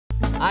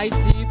I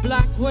see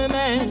black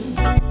women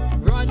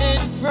running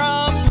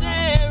from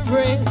their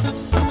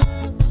race.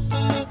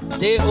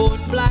 They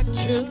own black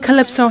children.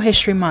 Calypso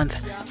History Month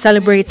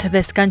celebrates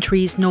this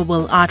country's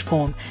noble art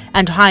form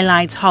and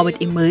highlights how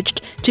it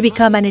emerged to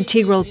become an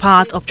integral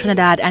part of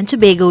Trinidad and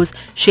Tobago's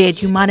shared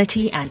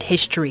humanity and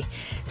history.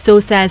 So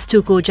says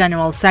TUCO'S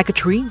General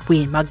Secretary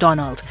Wayne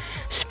MacDonald.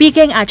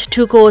 Speaking at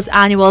TUCO's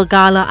annual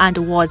Gala and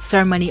Awards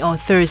ceremony on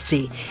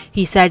Thursday,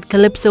 he said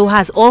Calypso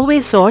has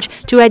always sought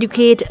to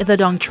educate the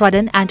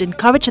downtrodden and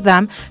encourage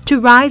them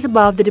to rise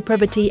above the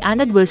depravity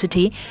and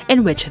adversity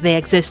in which they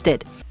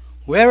existed.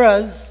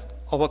 Whereas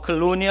our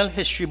colonial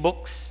history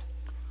books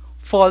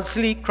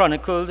falsely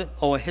chronicled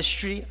our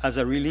history as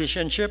a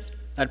relationship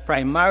that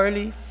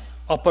primarily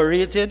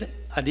operated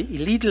at the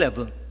elite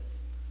level,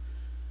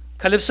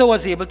 Calypso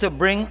was able to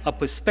bring a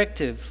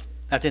perspective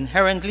that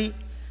inherently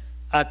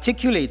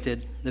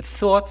articulated the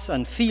thoughts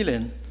and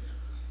feelings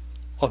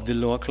of the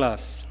lower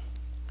class.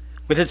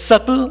 With its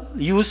subtle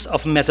use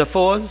of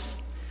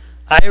metaphors,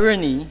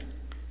 irony,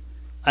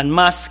 and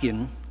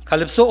masking,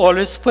 Calypso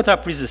always put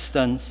up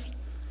resistance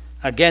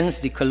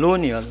against the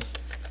colonial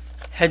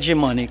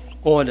hegemonic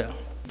order.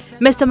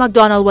 Mr.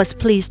 MacDonald was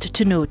pleased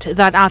to note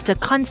that after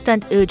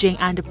constant urging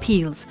and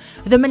appeals,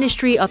 the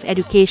Ministry of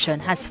Education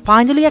has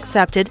finally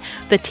accepted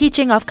the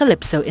teaching of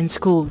Calypso in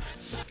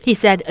schools. He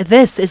said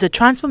this is a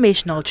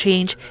transformational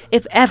change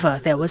if ever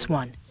there was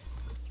one.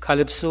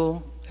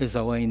 Calypso is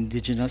our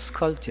indigenous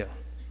culture,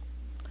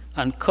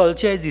 and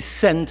culture is the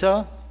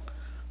center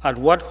at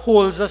what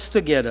holds us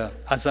together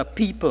as a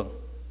people.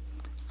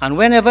 And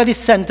whenever the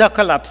center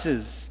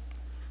collapses,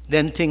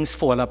 then things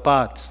fall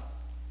apart.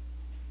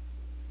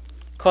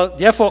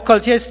 Therefore,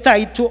 culture is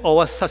tied to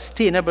our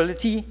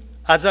sustainability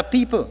as a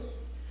people.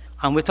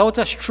 And without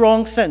a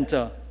strong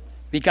center,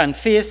 we can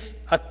face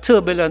a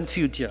turbulent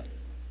future,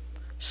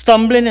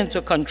 stumbling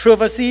into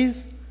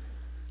controversies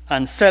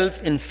and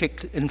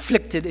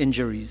self-inflicted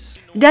injuries.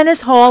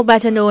 Dennis Hall,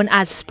 better known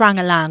as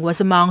Sprang-a-Lang,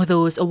 was among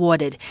those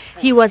awarded.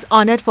 He was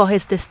honored for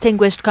his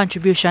distinguished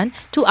contribution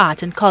to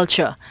art and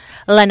culture.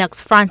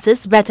 Lennox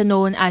Francis, better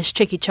known as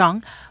Chicky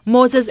Chung,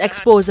 Moses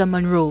Exposer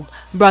Monroe,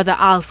 Brother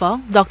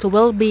Alpha, Dr.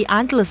 Wilby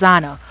and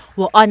Lozana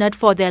were honored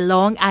for their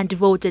long and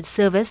devoted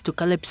service to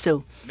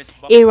Calypso.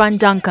 Aaron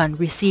Duncan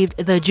received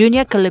the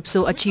Junior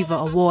Calypso Achiever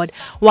Award,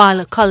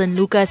 while Colin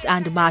Lucas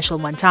and Marshall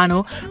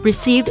Montano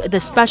received the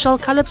Special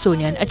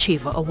Calypsonian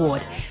Achiever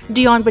Award.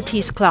 Dionne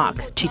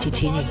Baptiste-Clarke,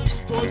 TTT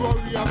News.